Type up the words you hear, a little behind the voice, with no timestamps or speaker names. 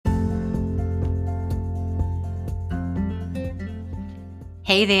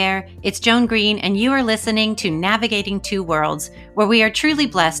Hey there, it's Joan Green, and you are listening to Navigating Two Worlds, where we are truly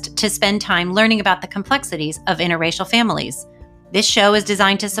blessed to spend time learning about the complexities of interracial families. This show is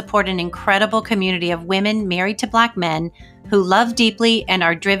designed to support an incredible community of women married to Black men who love deeply and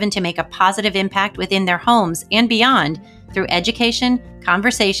are driven to make a positive impact within their homes and beyond through education,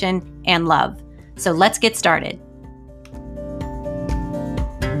 conversation, and love. So let's get started.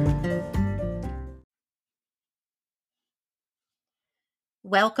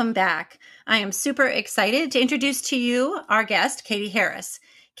 Welcome back. I am super excited to introduce to you our guest, Katie Harris.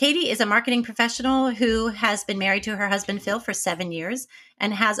 Katie is a marketing professional who has been married to her husband, Phil, for 7 years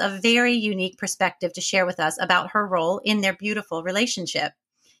and has a very unique perspective to share with us about her role in their beautiful relationship.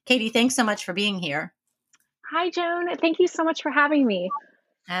 Katie, thanks so much for being here. Hi, Joan. Thank you so much for having me.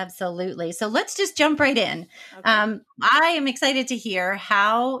 Absolutely. So let's just jump right in. Okay. I am excited to hear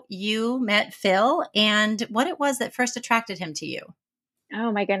how you met Phil and what it was that first attracted him to you.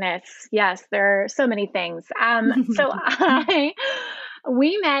 Oh my goodness. Yes, there are so many things.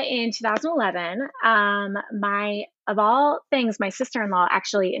 We met in 2011. Of all things, my sister-in-law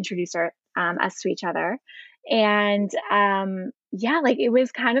actually introduced us to each other. And it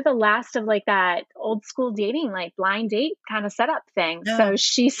was kind of the last of like that old school dating, like blind date kind of setup thing. Oh. So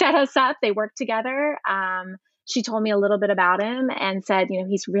she set us up, they worked together. She told me a little bit about him and said,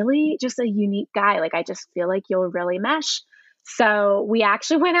 he's really just a unique guy. Like, I just feel like you'll really mesh. So we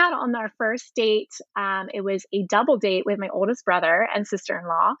actually went out on our first date. It was a double date with my oldest brother and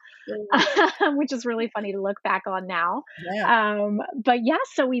sister-in-law, which is really funny to look back on now. Yeah.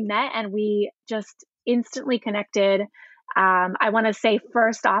 So we met and we just instantly connected. I want to say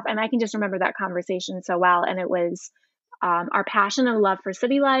first off, and I can just remember that conversation so well. And it was our passion and love for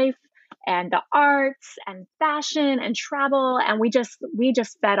city life and the arts and fashion and travel. And we just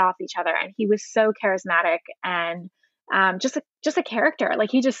fed off each other. And he was so charismatic and just a character.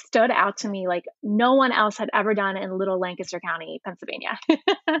 Like, he just stood out to me like no one else had ever done in little Lancaster County, Pennsylvania.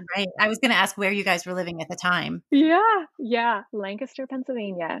 Right. I was going to ask where you guys were living at the time. Yeah. Lancaster,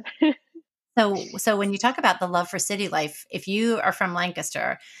 Pennsylvania. So when you talk about the love for city life, if you are from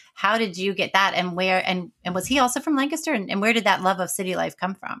Lancaster, how did you get that, and where, and was he also from Lancaster, and where did that love of city life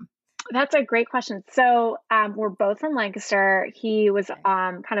come from? That's a great question. So we're both from Lancaster. He was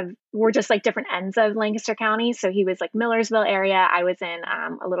we're just like different ends of Lancaster County. So he was like Millersville area. I was in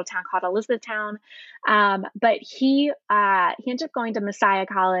a little town called Elizabethtown. But he ended up going to Messiah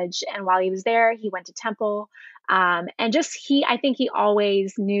College. And while he was there, he went to Temple. I think he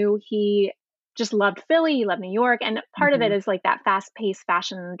always knew he just loved Philly, he loved New York. And part of it is like that fast paced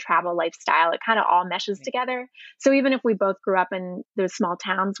fashion travel lifestyle. It kind of all meshes together. So even if we both grew up in those small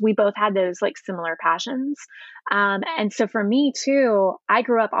towns, we both had those like similar passions. And so for me too, I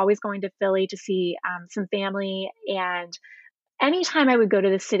grew up always going to Philly to see some family. And anytime I would go to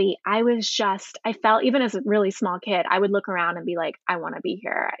the city, I felt, even as a really small kid, I would look around and be like, I want to be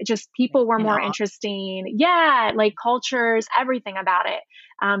here. Just people were more interesting. Yeah. Like cultures, everything about it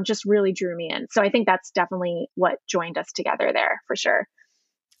just really drew me in. So I think that's definitely what joined us together there for sure.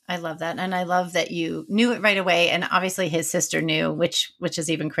 I love that. And I love that you knew it right away. And obviously his sister knew, which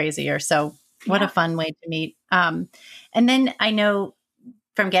is even crazier. So what a fun way to meet. And then I know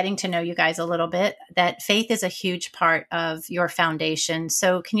from getting to know you guys a little bit that faith is a huge part of your foundation.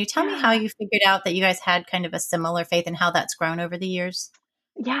 So can you tell me how you figured out that you guys had kind of a similar faith and how that's grown over the years?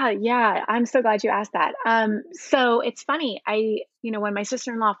 Yeah. I'm so glad you asked that. So it's funny. When my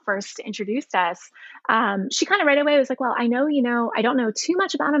sister-in-law first introduced us, she kind of right away was like, well, I know, I don't know too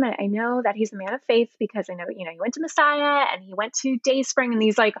much about him. I know that he's a man of faith because I know, he went to Messiah and he went to Dayspring, and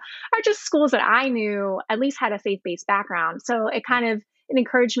these like are just schools that I knew at least had a faith-based background. So it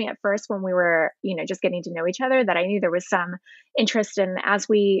encouraged me at first when we were, just getting to know each other, that I knew there was some interest. And as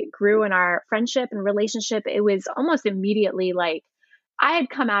we grew in our friendship and relationship, it was almost immediately like, I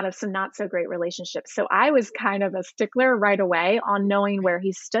had come out of some not so great relationships. So I was kind of a stickler right away on knowing where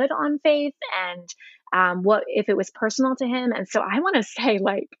he stood on faith and what if it was personal to him. And so I want to say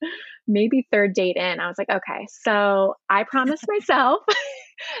like maybe third date in, I was like, okay, so I promised myself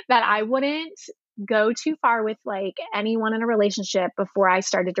that I wouldn't go too far with like anyone in a relationship before I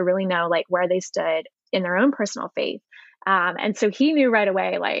started to really know like where they stood in their own personal faith. And so he knew right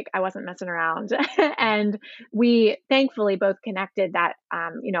away, like I wasn't messing around. And we thankfully both connected that,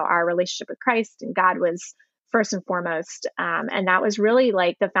 our relationship with Christ and God was first and foremost. And that was really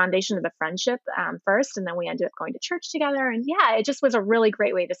like the foundation of the friendship first. And then we ended up going to church together. And yeah, it just was a really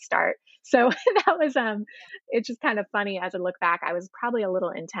great way to start. So that was, it's just kind of funny as I look back. I was probably a little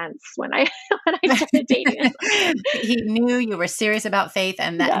intense when I, when I started dating him. He knew you were serious about faith,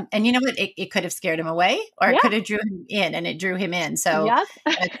 and that, Yeah. and you know what? It could have scared him away, or it Yeah. could have drew him in, and it drew him in. So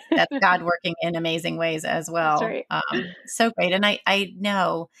Yep. that's God working in amazing ways as That's well. right. So great. And I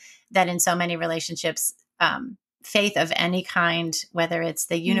know that in so many relationships, faith of any kind, whether it's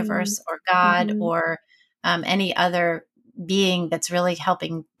the universe or God Mm-hmm. or any other being that's really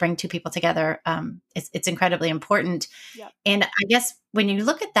helping bring two people together, it's incredibly important. Yep. And I guess when you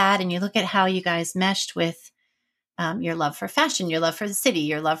look at that and you look at how you guys meshed with your love for fashion, your love for the city,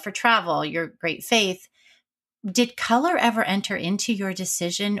 your love for travel, your great faith, did color ever enter into your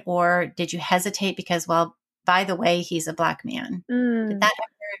decision, or did you hesitate because, well, by the way, he's a Black man? Did that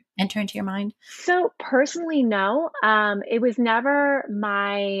ever enter into your mind? So personally, no. It was never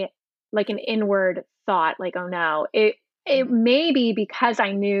my like an inward thought, like, oh no. It may be because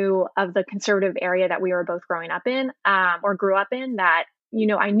I knew of the conservative area that we were both growing up in, or grew up in, that, you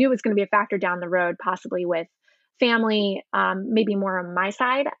know, I knew it was going to be a factor down the road, possibly with family, maybe more on my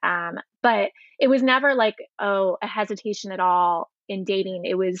side. But it was never like, oh, a hesitation at all in dating.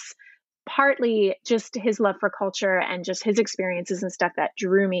 It was partly just his love for culture and just his experiences and stuff that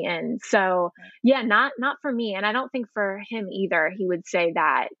drew me in. So yeah, not for me. And I don't think for him either. He would say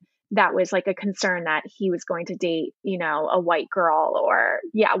that that was like a concern that he was going to date, you know, a white girl, or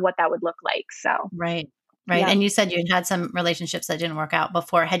yeah, what that would look like. So Right. Right. yeah. And you said you had some relationships that didn't work out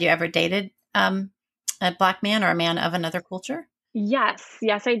before. Had you ever dated a Black man or a man of another culture? Yes,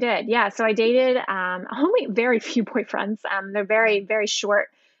 I did. Yeah. So I dated only very few boyfriends. They're very, very short,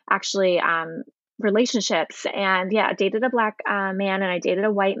 actually, relationships. And yeah, I dated a Black man and I dated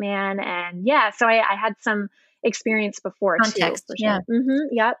a white man. And yeah, so I had some experience before too, Context. for Yeah. sure.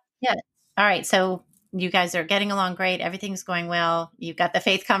 Yep. Yeah. All right. So you guys are getting along great. Everything's going well. You've got the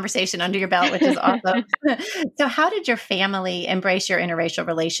faith conversation under your belt, which is awesome. So how did your family embrace your interracial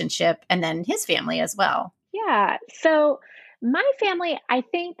relationship, and then his family as well? Yeah. So my family, I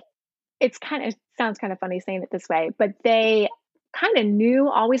think it's kind of sounds kind of funny saying it this way, but they kind of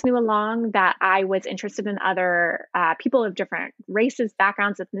always knew along that I was interested in other people of different races,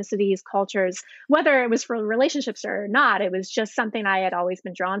 backgrounds, ethnicities, cultures, whether it was for relationships or not. It was just something I had always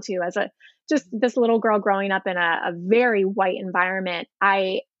been drawn to as just this little girl growing up in a very white environment.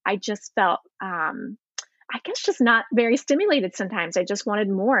 I just felt, I guess, just not very stimulated sometimes. I just wanted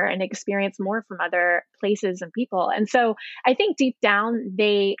more and experience more from other places and people. And so I think deep down,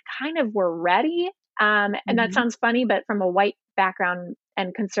 they kind of were ready. And that sounds funny, but from a white background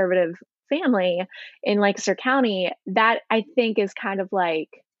and conservative family in Lancaster County, that I think is kind of like,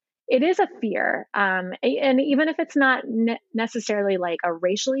 it is a fear. And even if it's not necessarily like a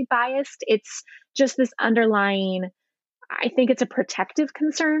racially biased, it's just this underlying, I think it's a protective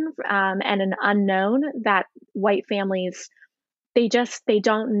concern, and an unknown that white families, they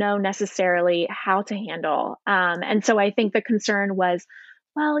don't know necessarily how to handle. And so I think the concern was,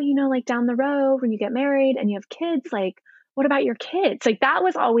 well, you know, like down the road when you get married and you have kids, like what about your kids? Like that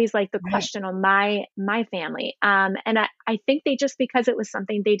was always like the Right. question on my family. And I think they, just because it was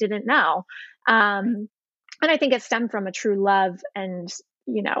something they didn't know. And I think it stemmed from a true love and,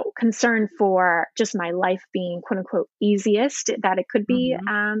 you know, concern for just my life being quote unquote easiest that it could be,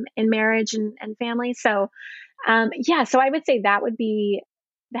 Mhm. in marriage and family. So yeah, so I would say that would be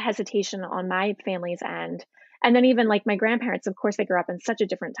the hesitation on my family's end. And then even like my grandparents, of course, they grew up in such a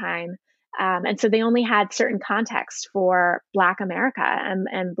different time. And so they only had certain context for Black America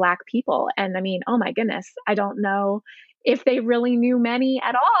and Black people. And I mean, oh my goodness, I don't know if they really knew many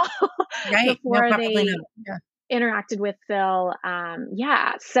at all Right. No, before probably they not. Yeah. interacted with Phil.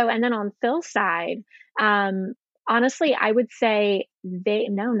 Yeah. So, and then on Phil's side, honestly, I would say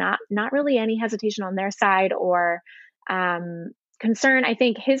not really any hesitation on their side or, concern. I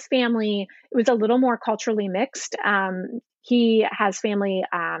think his family, it was a little more culturally mixed. He has family,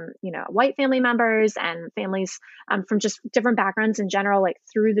 you know, white family members and families, from just different backgrounds in general, like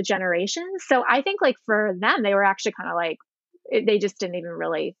through the generations. So I think like for them, they were actually kind of like, they just didn't even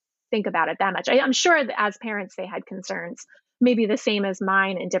really think about it that much. I'm sure that as parents, they had concerns, maybe the same as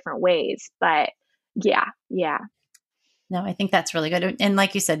mine in different ways. But yeah. No, I think that's really good. And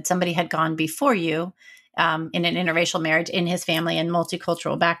like you said, somebody had gone before you in an interracial marriage in his family and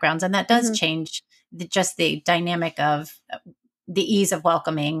multicultural backgrounds. And that does Mhm. change just the dynamic of the ease of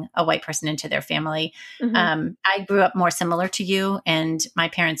welcoming a white person into their family. Mhm. I grew up more similar to you, and my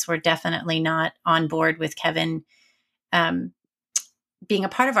parents were definitely not on board with Kevin, um, being a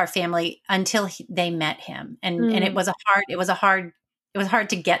part of our family until they met him. And it was hard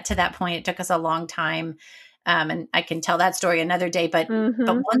to get to that point. It took us a long time. And I can tell that story another day, but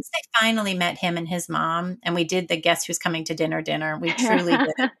once they finally met him and his mom, and we did the Guess Who's Coming to Dinner, we truly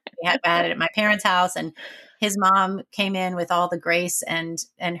did it. We had it at my parents' house, and his mom came in with all the grace, and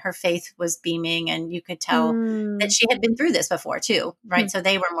her faith was beaming, and you could tell that she had been through this before too, right? So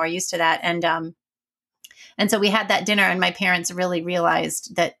they were more used to that. And so we had that dinner, and my parents really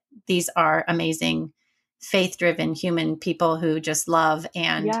realized that these are amazing, faith-driven human people who just love,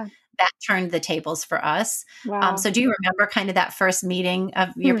 and that turned the tables for us. Wow. So do you remember kind of that first meeting of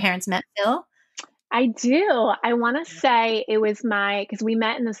your parents met Phil? I do. I want to say it was because we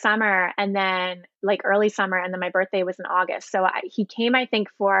met in the summer, and then like early summer, and then my birthday was in August. So he came, I think,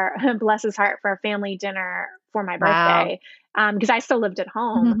 for bless his heart, for a family dinner for my birthday, because I still lived at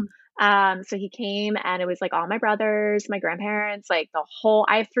home. So he came, and it was like all my brothers, my grandparents, like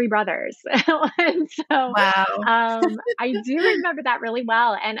I have 3 brothers. And so, I do remember that really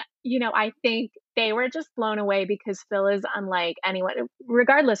well. And, I think they were just blown away because Phil is unlike anyone,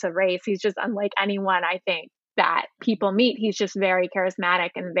 regardless of race. He's just unlike anyone, I think, that people meet. He's just very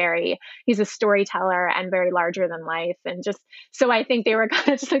charismatic and he's a storyteller and very larger than life. And so I think they were kind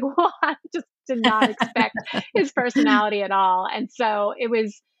of just like, well, I just did not expect his personality at all. And so it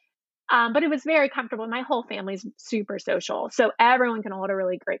was, but it was very comfortable. My whole family's super social. So everyone can hold a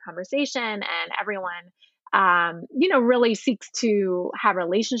really great conversation, and everyone, really seeks to have a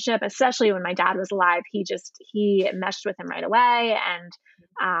relationship, especially when my dad was alive. He meshed with him right away,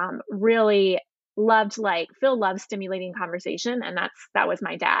 and really loved, Phil loves stimulating conversation, and that was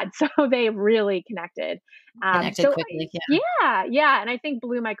my dad. So they really connected. Quickly. Yeah. And I think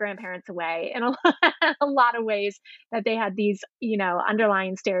blew my grandparents away in a lot of ways, that they had these,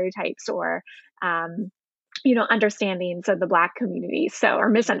 underlying stereotypes or, understandings of the Black community. Or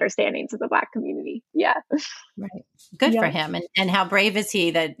misunderstandings of the Black community. Yeah. Right. Good for him. And how brave is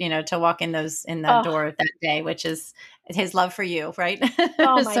he that, to walk in the door that day, which is his love for you, right?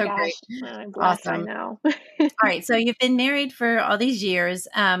 Oh my so gosh. Great. I'm blessed, Awesome. I know. All right. So you've been married for all these years.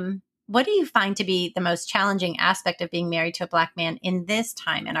 What do you find to be the most challenging aspect of being married to a Black man in this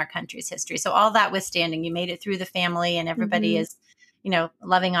time in our country's history? So all that withstanding, you made it through the family, and everybody is,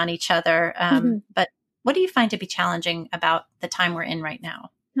 loving on each other. But what do you find to be challenging about the time we're in right now?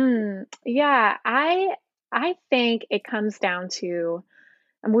 Yeah, I think it comes down to,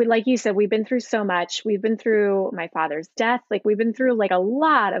 like you said, we've been through so much. We've been through my father's death. Like, we've been through like a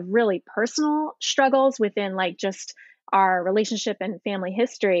lot of really personal struggles within like just our relationship and family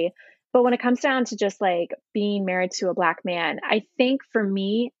history. But when it comes down to just like being married to a Black man, I think for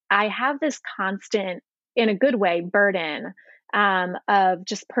me, I have this constant, in a good way, burden of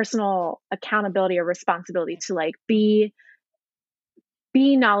just personal accountability or responsibility to like be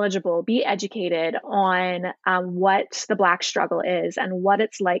knowledgeable, be educated on what the Black struggle is and what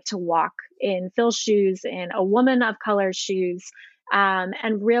it's like to walk in Phil's shoes, in a woman of color's shoes.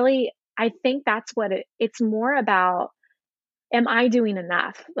 And really, I think that's what it's more about. Am I doing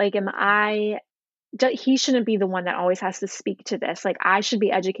enough? Like, he shouldn't be the one that always has to speak to this. Like, I should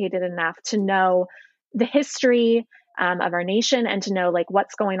be educated enough to know the history of our nation, and to know like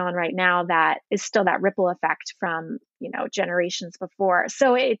what's going on right now that is still that ripple effect from, generations before.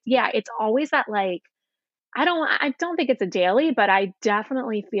 So it's always that, like, I don't think it's a daily, but I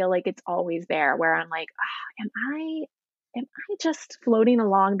definitely feel like it's always there, where I'm like, am I just floating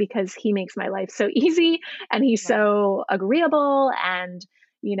along because he makes my life so easy, and he's so agreeable, and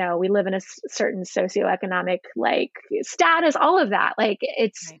we live in a certain socioeconomic like status, all of that. Like,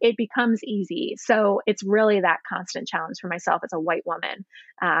 it becomes easy. So it's really that constant challenge for myself as a white woman,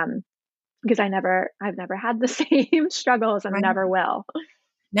 because I've never had the same struggles, and never will.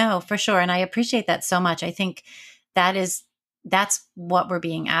 No, for sure. And I appreciate that so much. I think that's what we're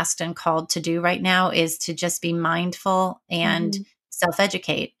being asked and called to do right now, is to just be mindful and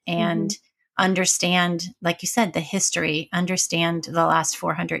self-educate and understand, like you said, the history, understand the last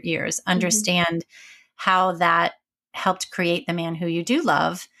 400 years, understand how that helped create the man who you do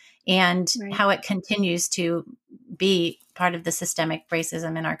love, and how it continues to be part of the systemic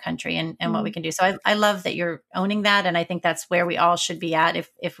racism in our country, and what we can do. So I love that you're owning that. And I think that's where we all should be at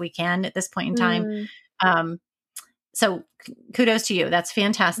if we can at this point in time. So kudos to you. That's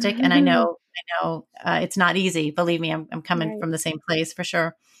fantastic. And I know it's not easy. Believe me, I'm coming from the same place for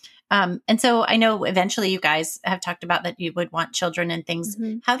sure. And so I know eventually you guys have talked about that you would want children and things.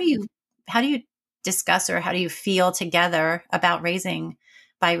 How do you discuss, or how do you feel together about raising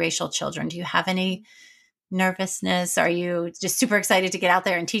biracial children? Do you have any nervousness? Are you just super excited to get out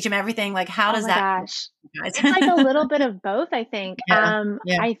there and teach them everything? Like, how Oh does my that gosh. guys? It's like a little bit of both, I think. Yeah.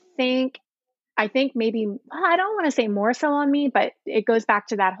 Yeah. I think maybe I don't want to say more so on me, but it goes back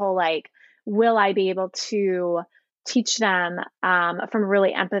to that whole like, will I be able to teach them from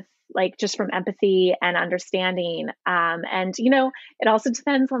really like just from empathy and understanding? And it also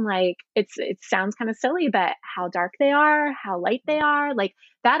depends on like it sounds kind of silly, but how dark they are, how light they are, like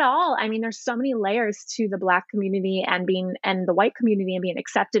that all. I mean, there's so many layers to the Black community and the white community and being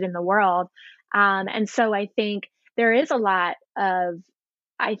accepted in the world. And so I think there is a lot of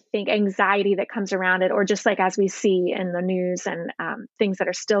anxiety that comes around it, or just like as we see in the news and things that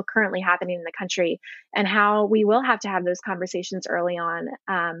are still currently happening in the country, and how we will have to have those conversations early on.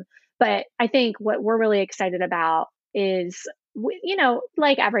 But I think what we're really excited about is,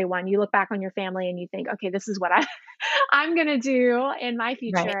 like everyone, you look back on your family and you think, okay, this is what I'm going to do in my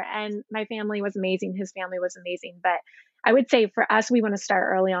Right. future. And my family was amazing. His family was amazing. But I would say for us, we want to start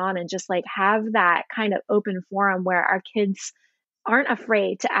early on and just like have that kind of open forum where our kids aren't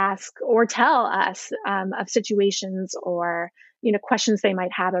afraid to ask or tell us of situations or questions they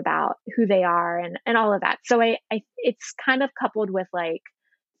might have about who they are and all of that. So I it's kind of coupled with like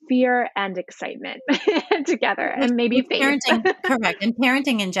fear and excitement together, Which and maybe which faith. parenting, correct. And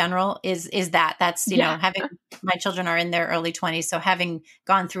parenting in general is that's, Yeah. having my children are in their early 20s. So having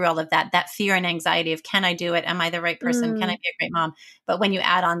gone through all of that fear and anxiety of, can I do it? Am I the right person? Can I Mm, be a great mom? But when you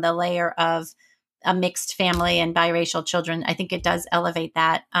add on the layer of a mixed family and biracial children, I think it does elevate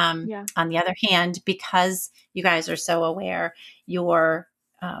that. yeah. On the other hand, because you guys are so aware, your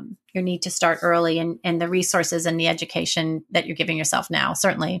need to start early, and the resources and the education that you're giving yourself now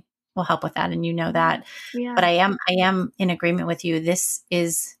certainly will help with that. And that. But Yeah. I am in agreement with you. This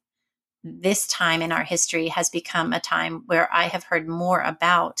time in our history has become a time where I have heard more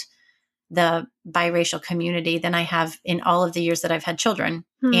about the biracial community than I have in all of the years that I've had children.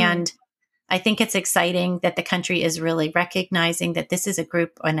 Hmm. And I think it's exciting that the country is really recognizing that this is a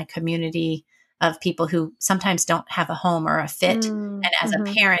group and a community of people who sometimes don't have a home or a fit. Mm, And as a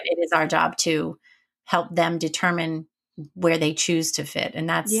hmm. parent, it is our job to help them determine where they choose to fit. And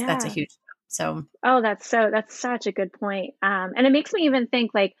that's a Yeah. huge job. So Oh, that's such a good point. And it makes me even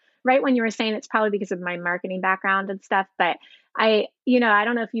think like right when you were saying it's probably because of my marketing background and stuff, but I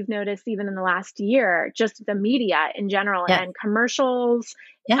don't know if you've noticed even in the last year, just the media in general yes, and commercials,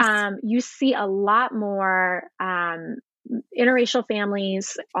 yes. you see a lot more interracial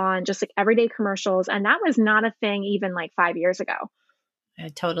families on just like everyday commercials. And that was not a thing even like 5 years ago. I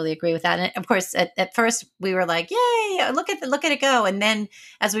totally agree with that. And of course, at first we were like, "Yay! Look at it go!" And then,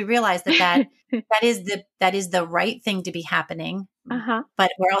 as we realized that is the right thing to be happening, Uh-huh.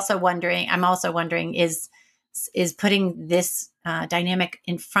 but we're also wondering. I'm also wondering, is putting this dynamic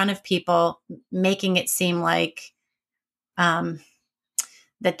in front of people, making it seem like um,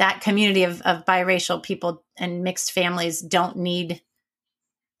 that community of biracial people and mixed families don't need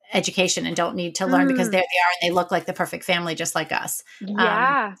education and don't need to learn, because there Mm, they are and they look like the perfect family just like us.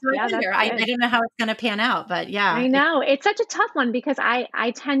 yeah. So I Yeah, that's wonder, I good. don't know how it's going to pan out, but I yeah, know. It's such a tough one because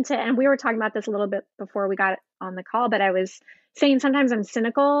I tend to, and we were talking about this a little bit before we got on the call, but I was saying sometimes I'm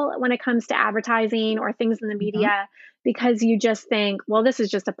cynical when it comes to advertising or things in the Mhm. media, because you just think, well, this is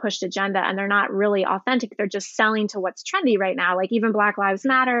just a pushed agenda and they're not really authentic. They're just selling to what's trendy right now. Like even Black Lives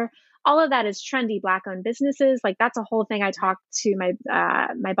Matter, all of that is trendy Black owned businesses. Like that's a whole thing I talked to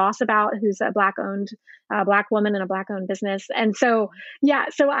my boss about, who's a Black owned Black woman in a Black owned business. And so yeah,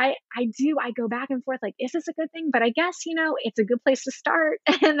 so I go back and forth like, is this a good thing? But I guess, it's a good place to start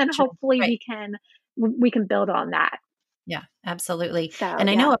and then Sure. hopefully Right. we can build on that. Yeah, absolutely. So And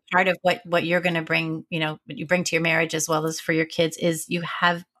I know yeah. a part of what you're going to bring, what you bring to your marriage as well as for your kids, is you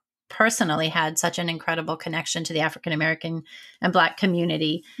have personally had such an incredible connection to the African American and Black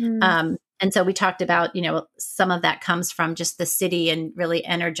community. Mm, And so we talked about, some of that comes from just the city and really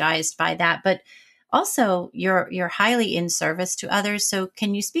energized by that, but also you're highly in service to others. So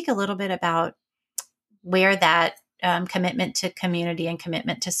can you speak a little bit about where that commitment to community and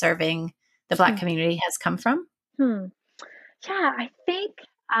commitment to serving the Black hmm, community has come from? hmm. Yeah, I think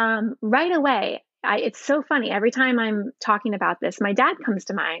right away. It's so funny. Every time I'm talking about this, my dad comes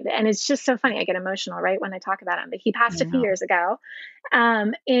to mind, and it's just so funny. I get emotional right when I talk about him. But he passed I a few know. years ago,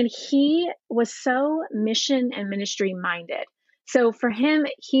 and he was so mission and ministry minded. So for him,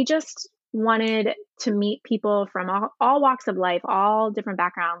 he just wanted to meet people from all walks of life, all different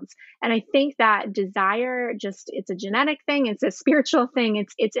backgrounds. And I think that desire, just it's a genetic thing, it's a spiritual thing,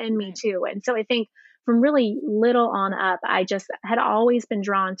 it's in me Right. too. And so I think from really little on up, I just had always been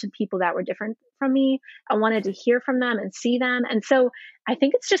drawn to people that were different from me. I wanted to hear from them and see them. And so I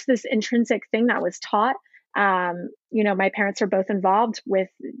think it's just this intrinsic thing that was taught. My parents are both involved with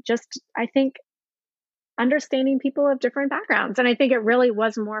just, I think, understanding people of different backgrounds. And I think it really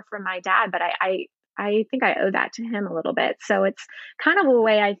was more from my dad, but I think I owe that to him a little bit. So it's kind of a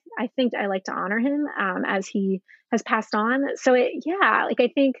way I think I like to honor him as he has passed on. So I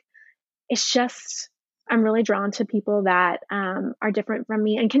think it's just, I'm really drawn to people that are different from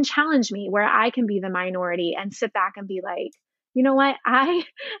me and can challenge me, where I can be the minority and sit back and be like, you know what, I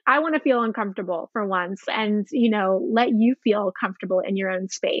want to feel uncomfortable for once, and let you feel comfortable in your own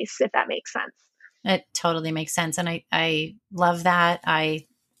space, if that makes sense. It totally makes sense. And I love that. I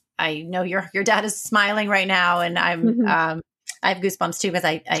know your dad is smiling right now, and I have goosebumps too, because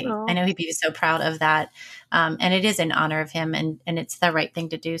I know he'd be so proud of that. And it is in honor of him, and it's the right thing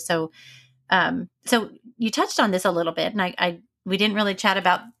to do. So you touched on this a little bit, and we didn't really chat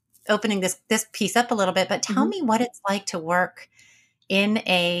about opening this piece up a little bit, but tell me what it's like to work in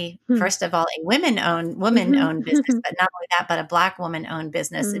first of all, a woman-owned business, but not only that, but a Black woman-owned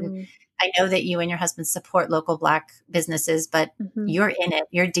business. And I know that you and your husband support local Black businesses, but you're in it,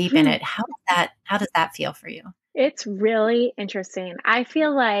 you're deep in it. How does that feel for you? It's really interesting. I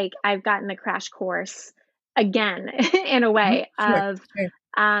feel like I've gotten a crash course again in a way of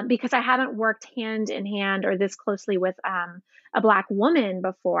because I haven't worked hand in hand or this closely with a Black woman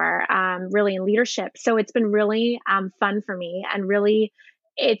before, really in leadership. So it's been really fun for me, and really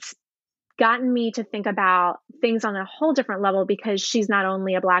it's gotten me to think about things on a whole different level, because she's not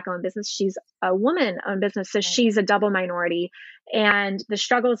only a Black owned business, she's a woman owned business. So she's a double minority, and the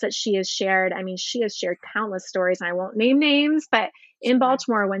struggles that she has shared, I mean, she has shared countless stories, and I won't name names, but in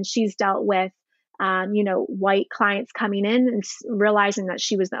Baltimore, when she's dealt with white clients coming in and realizing that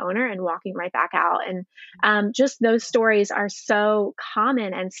she was the owner and walking right back out. And just those stories are so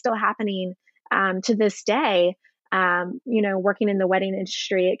common and still happening to this day. Working in the wedding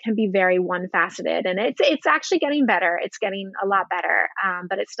industry, it can be very one faceted, and it's actually getting better. It's getting a lot better,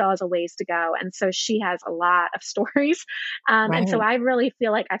 but it still has a ways to go. And so she has a lot of stories. And so I really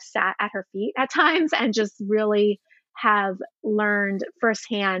feel like I've sat at her feet at times and just really have learned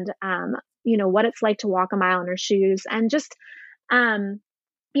firsthand, what it's like to walk a mile in her shoes. And just,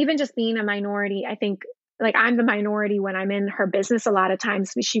 even just being a minority, I think, like, I'm the minority when I'm in her business. A lot of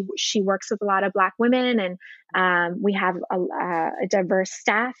times she works with a lot of Black women, and we have a diverse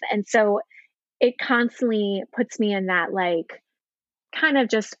staff. And so it constantly puts me in that, like, kind of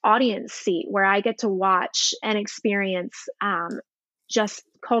just audience seat where I get to watch and experience just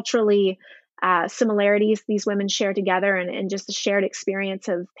culturally similarities these women share together, and just a shared experience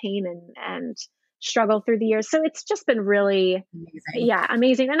of pain and struggle through the years. So it's just been really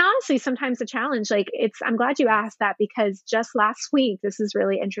amazing. And honestly, sometimes a challenge. Like, I'm glad you asked that, because just last week, this is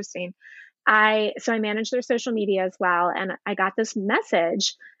really interesting. I manage their social media as well, and I got this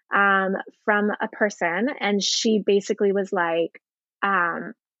message from a person, and she basically was like,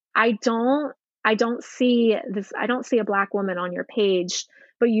 I don't see this. I don't see a Black woman on your page,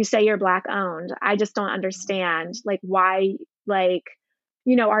 but you say you're Black owned. I just don't understand, like, why, like,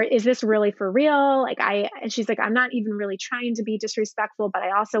 is this really for real? And she's like, I'm not even really trying to be disrespectful, but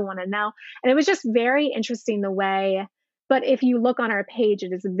I also want to know. And it was just very interesting the way, but if you look on our page,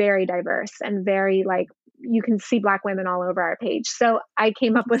 it is very diverse and very, like, you can see Black women all over our page. So I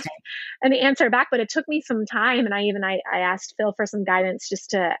came up with an answer back, but it took me some time. And I asked Phil for some guidance just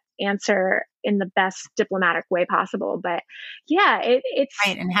to answer in the best diplomatic way possible. But yeah, it's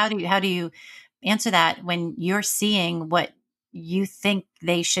right. And how do you answer that when you're seeing what you think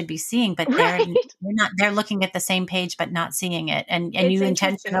they should be seeing, but they're looking at the same page, but not seeing it. And you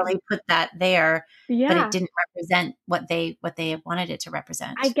intentionally put that there, but it didn't represent what they wanted it to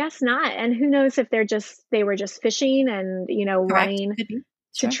represent. I guess not. And who knows if they were just fishing and, wanting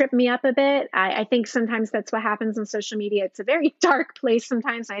to trip me up a bit. I think sometimes that's what happens on social media. It's a very dark place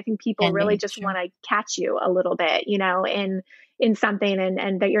sometimes. And I think people really just want to catch you a little bit, in something,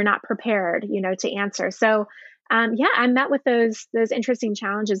 and that you're not prepared, to answer. So I met with those interesting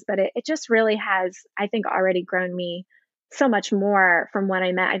challenges, but it just really has, I think, already grown me so much more from when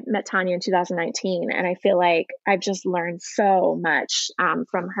I met Tanya in 2019. And I feel like I've just learned so much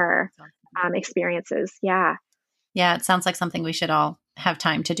from her experiences. Yeah. Yeah. It sounds like something we should all have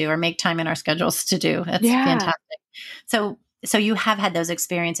time to do, or make time in our schedules to do. That's fantastic. So you have had those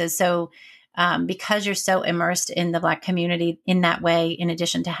experiences. So because you're so immersed in the Black community in that way, in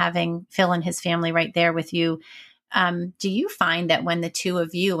addition to having Phil and his family right there with you, do you find that when the two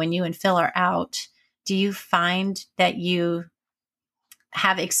of you, when you and Phil are out, do you find that you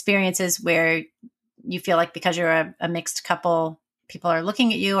have experiences where you feel like, because you're a mixed couple, people are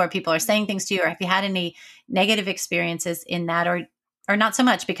looking at you, or people are saying things to you, or have you had any negative experiences in that? Or or not so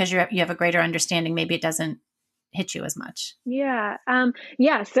much because you have a greater understanding. Maybe it doesn't hit you as much. Yeah.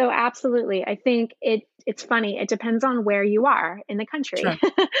 Yeah. So absolutely. I think it's funny. It depends on where you are in the country. Sure.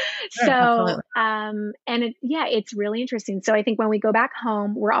 Sure. So, Absolutely. and yeah, it's really interesting. So I think when we go back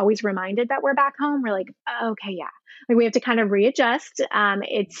home, we're always reminded that we're back home. We're like, okay, yeah, like we have to kind of readjust.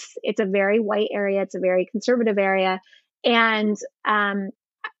 It's a very white area. It's a very conservative area. And,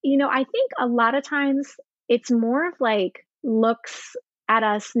 I think a lot of times it's more of like looks at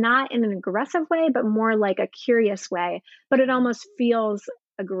us, not in an aggressive way, but more like a curious way. But it almost feels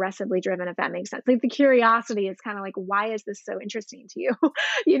aggressively driven, if that makes sense. Like the curiosity is kind of like, why is this so interesting to you?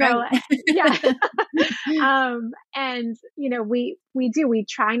 you Right. know, yeah. And we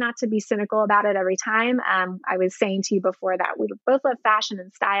try not to be cynical about it every time. I was saying to you before that we both love fashion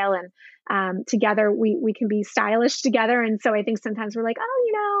and style, and together we can be stylish together. And so I think sometimes we're like,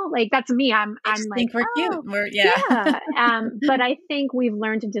 oh, like that's me. I I'm just like, think we're cute. oh, Yeah. yeah. But I think we've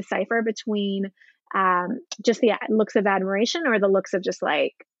learned to decipher between just the looks of admiration or the looks of just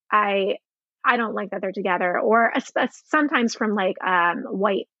like I I don't like that they're together, or sometimes from like a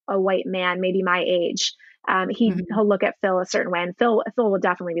white man, maybe my age. Mhm. He'll look at Phil a certain way, and Phil will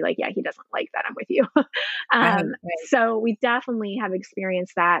definitely be like, yeah, he doesn't like that I'm with you. Right. Right. So we definitely have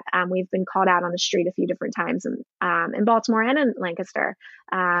experienced that. We've been called out on the street a few different times in Baltimore and in Lancaster,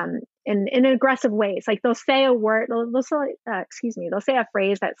 in aggressive ways. Like they'll say a word, they'll say, excuse me, they'll say a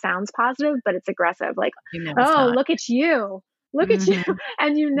phrase that sounds positive, but it's aggressive. Like, It's oh, not. look at you. Look at you. Mhm.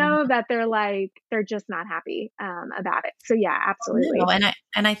 And Mhm. that they're just not happy about it. So yeah, No, absolutely.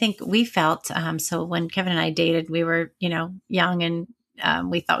 and I think we felt so when Kevin and I dated, we were young, and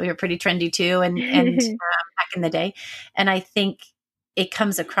we thought we were pretty trendy too, and back in the day, and I think it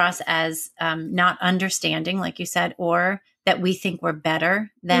comes across as not understanding, like you said, or that we think we're better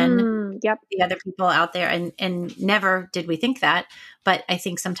than Yep. the other people out there, and never did we think that. But I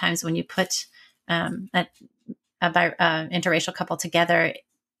think sometimes when you put a interracial couple together,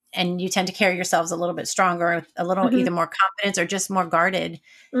 and you tend to carry yourselves a little bit stronger, a little Hmm. either more confidence or just more guarded.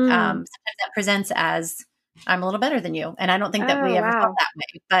 Mm. Sometimes that presents as I'm a little better than you, and I don't think that we Oh, ever thought wow. that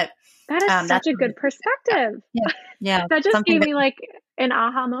way. But That is that's such a something good to think about. perspective. Yeah, yeah, That just something gave that me like an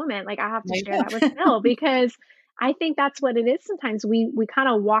aha moment. Like I have to there you share go. that with Phil, because I think that's what it is. Sometimes we kind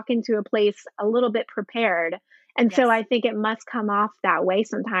of walk into a place a little bit prepared. And so Yes, I think it must come off that way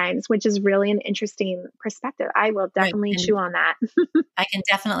sometimes, which is really an interesting perspective. I will right, definitely and chew on that. I can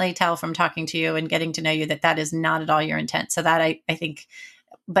definitely tell from talking to you and getting to know you that that is not at all your intent. So that I think,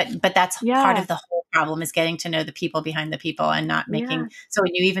 but that's part Yeah. of the whole problem, is getting to know the people behind the people and not Yeah. making. So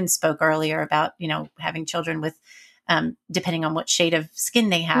when you even spoke earlier about having children with, depending on what shade of skin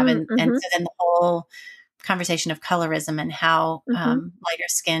they have, and Mm-hmm. so then the whole conversation of colorism and how Mm-hmm. lighter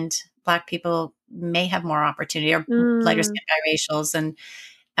skinned Black people may have more opportunity, or lighter Mm. skinned biracials,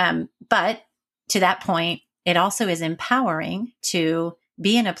 and but to that point, it also is empowering to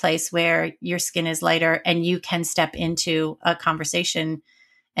be in a place where your skin is lighter and you can step into a conversation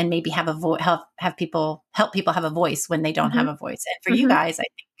and maybe have have people help people have a voice when they don't Mm-hmm. have a voice. And for you Mm-hmm. guys, I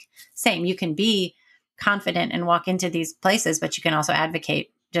think same. You can be confident and walk into these places, but you can also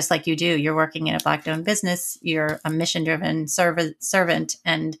advocate just like you do. You're working in a Black-owned business. You're a mission-driven servant,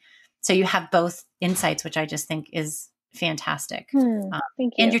 and so you have both insights, which I just think is fantastic. Um,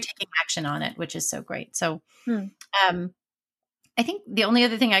 Thank and you. you're taking action on it, which is so great. So, Hmm. um, I think the only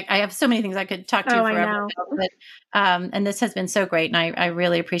other thing, I have so many things I could talk to Oh, you I forever know. about, but and this has been so great, and I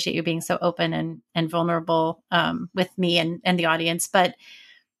really appreciate you being so open and vulnerable with me and the audience. But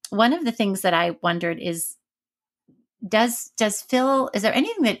one of the things that I wondered is, does Phil, is there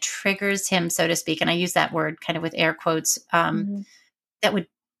anything that triggers him, so to speak, and I use that word kind of with air quotes, Mhm. that would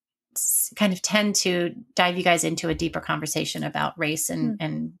kind of tend to dive you guys into a deeper conversation about race Hmm.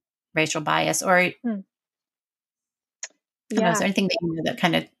 and racial bias, or I Hmm. don't know, is Yeah. there anything that you know that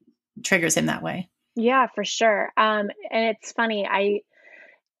kind of triggers him that way? Yeah, for sure. And it's funny.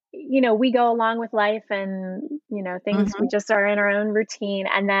 We go along with life, and, things, we Mhm. just are in our own routine.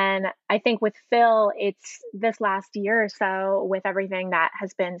 And then I think with Phil, it's this last year or so with everything that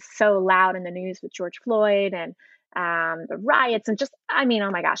has been so loud in the news with George Floyd and the riots, and just, I mean,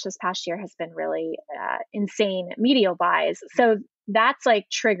 oh my gosh, this past year has been really insane media wise. So that's like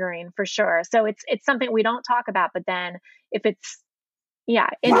triggering for sure. So it's something we don't talk about, but then if it's, yeah,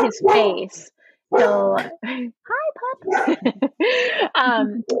 in his face, he'll hi pup.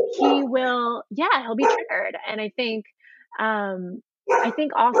 He will, yeah, he'll be triggered. And I think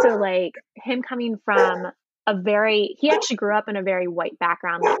also like him coming from he actually grew up in a very white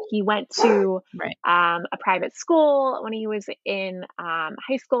background. Like he went to Right. a private school when he was in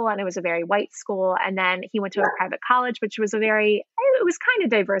high school, and it was a very white school. And then he went to a private college, which was it was kind of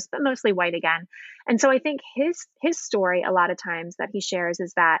diverse, but mostly white again. And so I think his story, a lot of times that he shares,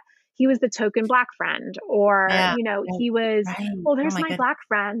 is that he was the token black friend, or, Yeah. he was, Right. well, Oh there's my my goodness. black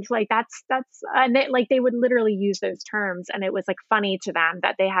friend. Like and they would literally use those terms. And it was like funny to them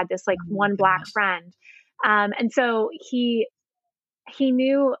that they had this like Oh my one black gosh. friend. And so he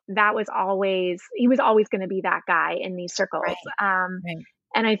knew that he was always going to be that guy in these circles. Right. Right.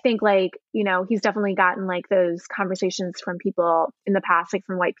 And I think like, he's definitely gotten like those conversations from people in the past, like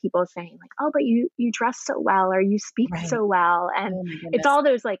from white people saying like, oh, but you dress so well, or you speak Right. so well. And Oh my it's goodness. all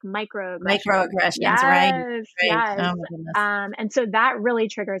those like microaggressions. Microaggressions, right. Yes, Right. yes. Oh my goodness. And so that really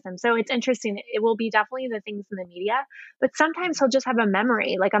triggers him. So it's interesting. It will be definitely the things in the media, but sometimes he'll just have a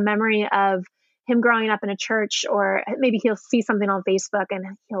memory of him growing up in a church, or maybe he'll see something on Facebook and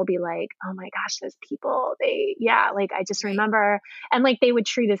he'll be like, oh my gosh, those people, like I just Right. remember, and like they would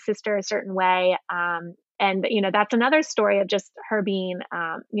treat his sister a certain way. And that's another story of just her being,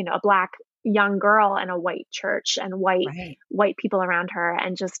 a black young girl in a white church, and Right. white people around her,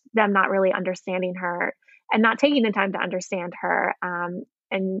 and just them not really understanding her and not taking the time to understand her.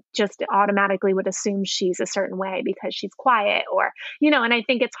 And just automatically would assume she's a certain way because she's quiet, or, and I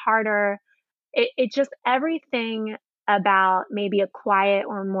think it's harder. It just everything about maybe a quiet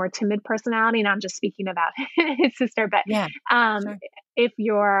or more timid personality. And I'm just speaking about his sister, but Yeah. um, Sure. if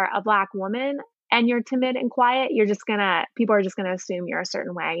you're a black woman and you're timid and quiet, people are just gonna assume you're a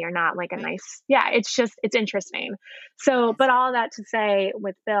certain way. You're not like a Right. nice, yeah. It's interesting. It So, is. but all that to say,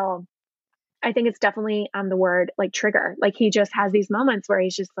 with Phil, I think it's definitely the word like trigger. Like he just has these moments where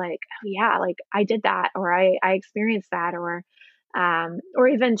he's just like, oh yeah, like I did that, or I experienced that, or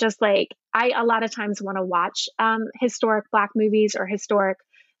even just like I a lot of times want to watch historic black movies, or historic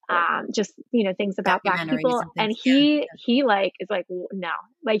just things about black Documentaries people, and and things. Yeah. he like is like no,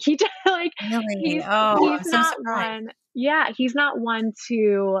 like he just like Really? Oh, he's I'm so not surprised. one, yeah, he's not one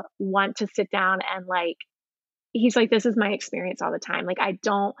to want to sit down and like he's like, this is my experience all the time. Like, I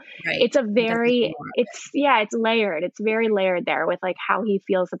don't, Right. it's a He doesn't do very, more of it. it's layered. It's very layered there with like how he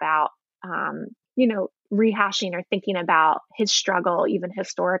feels about, rehashing or thinking about his struggle, even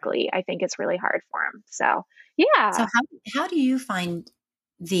historically. I think it's really hard for him. So, So yeah. how do you find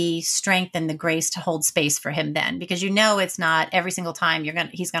the strength and the grace to hold space for him then? Because it's not every single time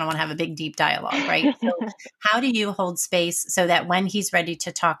he's gonna want to have a big deep dialogue, right? So how do you hold space so that when he's ready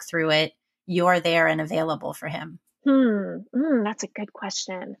to talk through it, you're there and available for him? That's a good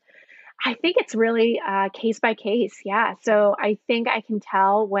question. I think it's really case by case. Yeah. So I think I can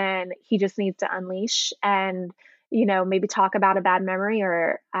tell when he just needs to unleash and, maybe talk about a bad memory,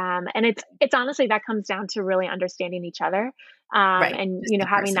 or, and it's honestly, that comes down to really understanding each other, Right. and, Just the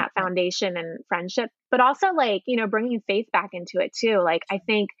having person. that foundation and friendship, but also like, bringing faith back into it too. Like, I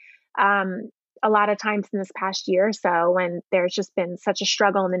think, um, a lot of times in this past year or so, when there's just been such a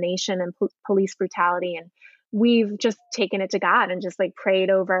struggle in the nation and police brutality, and we've just taken it to God and just like prayed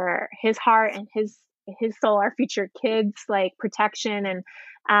over his heart and his soul, our future kids, like protection. And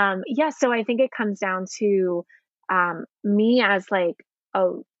so I think it comes down to me as like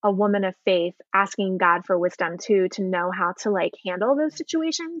a woman of faith, asking God for wisdom too, to know how to like handle those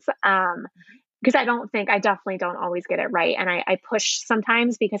situations. Because I definitely don't always get it right, and I push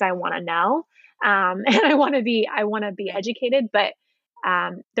sometimes because I want to know, and I want to be Right. educated, but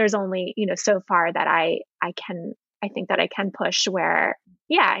there's only so far that I think that I can push, where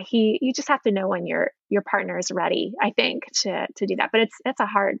yeah, you just have to know when your partner is ready, I think, to do that. But it's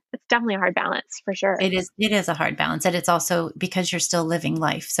definitely a hard balance for sure. It is a hard balance. And it's also because you're still living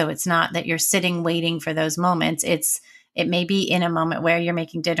life. So it's not that you're sitting waiting for those moments. It may be in a moment where you're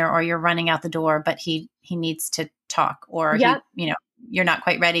making dinner or you're running out the door, but he needs to talk, or Yep. you're not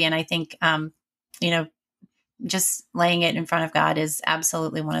quite ready. And I think, you know, just laying it in front of God is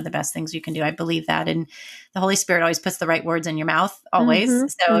absolutely one of the best things you can do. I believe that. And the Holy Spirit always puts the right words in your mouth, always.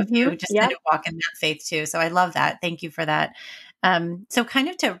 So if you just kind Yep. of walk in that faith too. So I love that. Thank you for that. So kind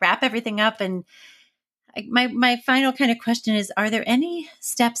of to wrap everything up, and my final kind of question is, are there any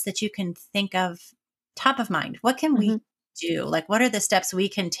steps that you can think of top of mind? What can hmm we do? Like, what are the steps we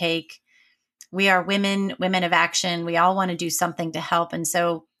can take? We are women of action. We all want to do something to help. And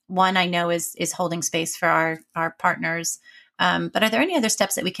so one I know is holding space for our partners. But are there any other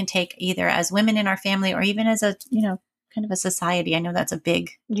steps that we can take either as women in our family or even as a, kind of a society? I know that's a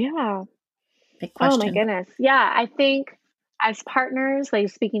Yeah. big Oh my question. goodness. Yeah, I think as partners, like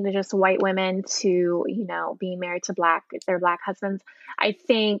speaking to just white women, to, being married to their black husbands, I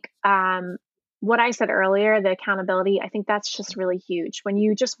think what I said earlier, the accountability, I think that's just really huge when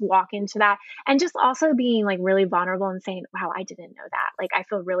you just walk into that, and just also being like really vulnerable and saying, wow, I didn't know that. Like, I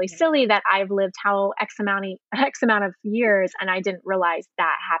feel really silly that I've lived how X amount of years and I didn't realize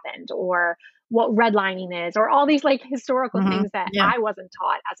that happened, or what redlining is, or all these like historical Mm-hmm. things that Yeah. I wasn't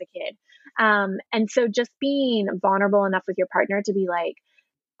taught as a kid. And so just being vulnerable enough with your partner to be like,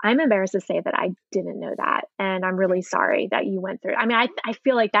 I'm embarrassed to say that I didn't know that. And I'm really sorry that you went through. I mean, I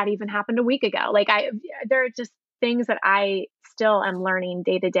feel like that even happened a week ago. Like, there are just things that I still am learning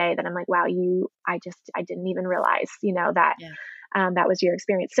day to day that I'm like, wow, I didn't even realize, that, Yeah. that was your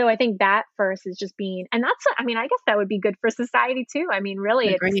experience. So I think that first is just being, and that's, I mean, I guess that would be good for society too. I mean, really,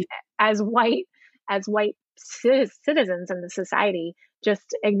 it's Agreed. as white citizens in the society,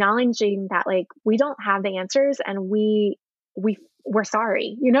 just acknowledging that like we don't have the answers, and we're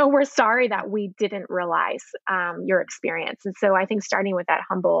sorry. We're sorry that we didn't realize your experience. And so I think starting with that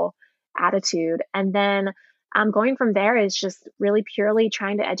humble attitude, and then going from there is just really purely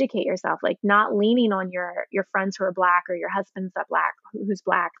trying to educate yourself, like not leaning on your friends who are Black, or your husband's who's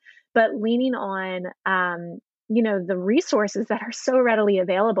Black, but leaning on the resources that are so readily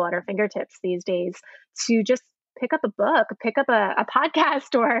available at our fingertips these days, to just pick up a book, pick up a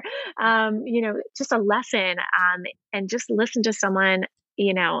podcast, or just a lesson, and just listen to someone,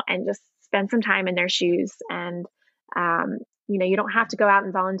 and just spend some time in their shoes. And you don't have to go out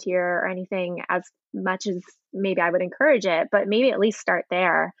and volunteer or anything as much as maybe I would encourage it, but maybe at least start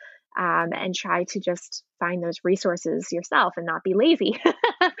there, and try to just find those resources yourself and not be lazy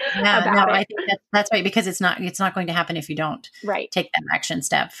Yeah, no, about I it. think that's right, because it's not going to happen if you don't Right. take that action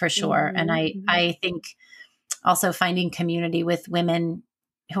step, for sure. And I think also finding community with women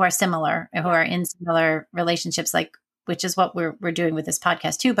who are similar, who are in similar relationships, like, which is what we're doing with this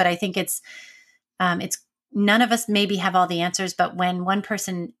podcast too. But I think it's none of us maybe have all the answers, but when one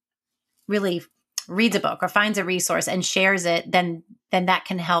person really reads a book or finds a resource and shares it, then that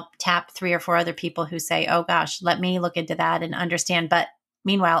can help tap 3 or 4 other people who say, oh gosh, let me look into that and understand. But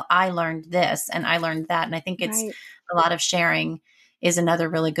meanwhile, I learned this and I learned that. And I think it's Right. a lot of sharing is another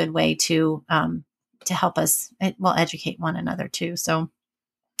really good way to help us, educate one another too. So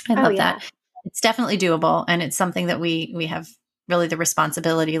I love that. It's definitely doable. And it's something that we have really the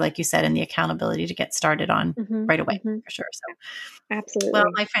responsibility, like you said, and the accountability to get started on right away, for sure. So Absolutely. well,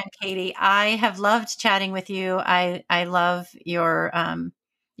 my friend Katie, I have loved chatting with you. I love your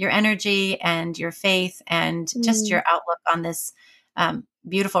energy and your faith, and just your outlook on this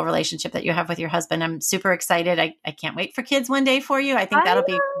beautiful relationship that you have with your husband. I'm super excited. I can't wait for kids one day for you. I think that'll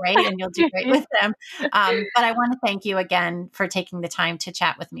be great, and you'll do great with them. But I want to thank you again for taking the time to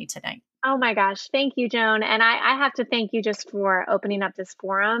chat with me today. Oh my gosh. Thank you, Joan. And I have to thank you just for opening up this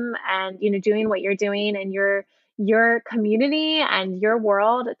forum, and, doing what you're doing, and your community and your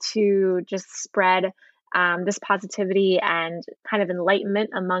world to just spread this positivity and kind of enlightenment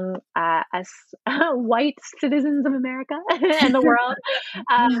among us white citizens of America and the world.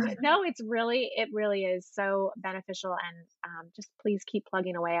 No, it really is so beneficial, and just please keep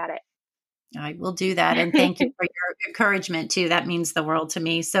plugging away at it. I will do that. And thank you for your encouragement too. That means the world to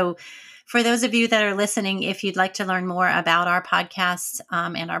me. So for those of you that are listening, if you'd like to learn more about our podcasts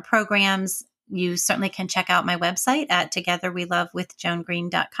and our programs, you certainly can check out my website at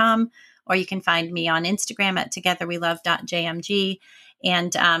togetherwelovewithjoangreen.com, or you can find me on Instagram at togetherwelove.jmg.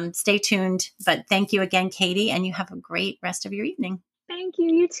 And stay tuned. But thank you again, Katie, and you have a great rest of your evening. Thank you.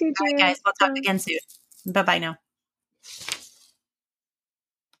 You too, All right, guys. We'll talk again soon. Bye-bye now.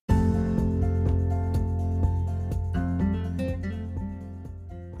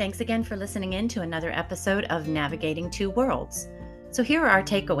 Thanks again for listening in to another episode of Navigating Two Worlds. So here are our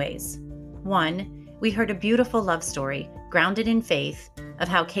takeaways. 1, we heard a beautiful love story grounded in faith of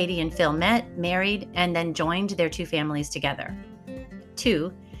how Katie and Phil met, married, and then joined their 2 families together.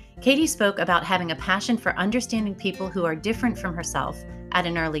 2, Katie spoke about having a passion for understanding people who are different from herself at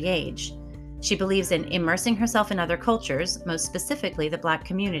an early age. She believes in immersing herself in other cultures, most specifically the Black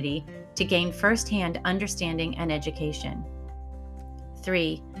community, to gain firsthand understanding and education.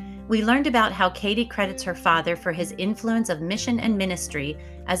 3, we learned about how Katie credits her father for his influence of mission and ministry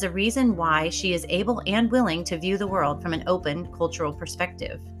as a reason why she is able and willing to view the world from an open cultural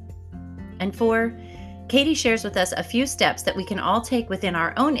perspective. And 4, Katie shares with us a few steps that we can all take within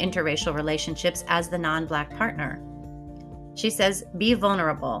our own interracial relationships as the non-Black partner. She says, be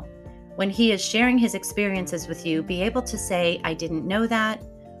vulnerable. When he is sharing his experiences with you, be able to say, I didn't know that,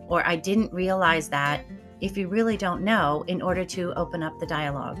 or I didn't realize that, if you really don't know, in order to open up the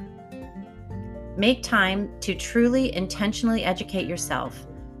dialogue. Make time to truly intentionally educate yourself.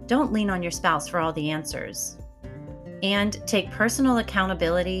 Don't lean on your spouse for all the answers. and take personal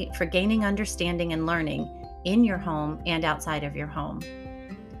accountability for gaining understanding and learning in your home and outside of your home.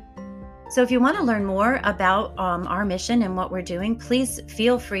 So if you want to learn more about our mission and what we're doing, please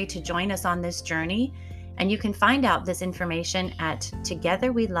feel free to join us on this journey. And you can find out this information at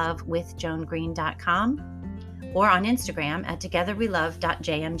togetherwelove.withjoangreen.com or on Instagram at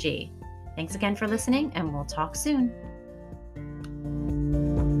togetherwelove.jmg. Thanks again for listening, and we'll talk soon.